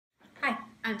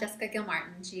I'm Jessica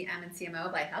Gilmartin, GM and CMO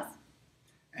of Lighthouse.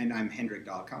 And I'm Hendrik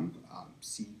Dahlkamp,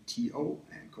 CTO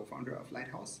and co-founder of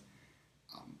Lighthouse.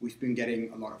 We've been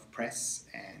getting a lot of press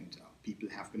and people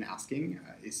have been asking,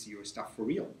 is your stuff for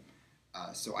real?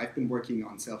 So I've been working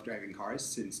on self-driving cars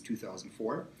since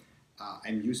 2004.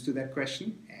 I'm used to that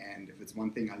question, and if it's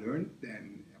one thing I learned,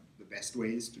 then the best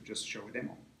way is to just show a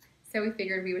demo. So we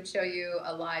figured we would show you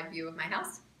a live view of my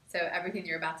house. So everything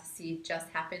you're about to see just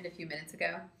happened a few minutes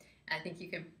ago. And I think you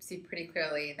can see pretty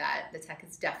clearly that the tech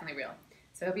is definitely real.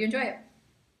 So I hope you enjoy it.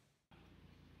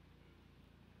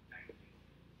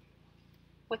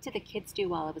 What did the kids do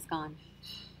while I was gone?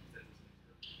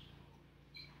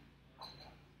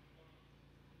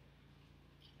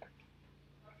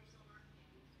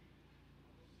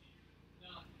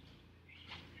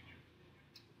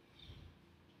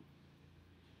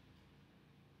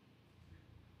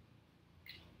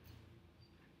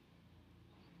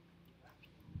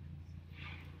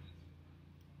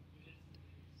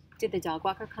 Did the dog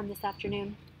walker come this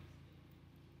afternoon?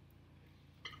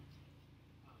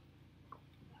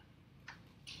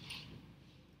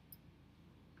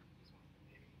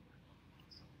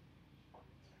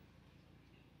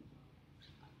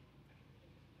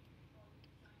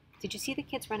 Did you see the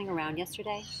kids running around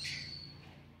yesterday?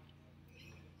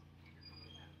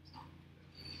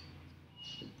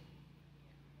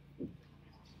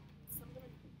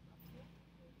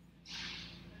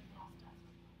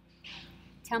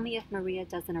 Tell me if Maria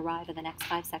doesn't arrive in the next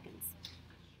 5 seconds.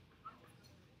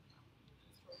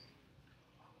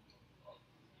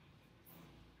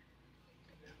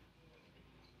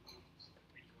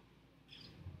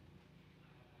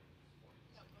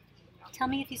 Tell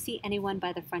me if you see anyone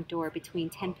by the front door between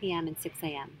 10 p.m. and 6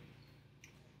 a.m.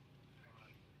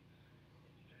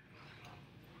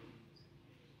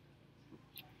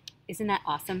 Isn't that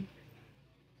awesome?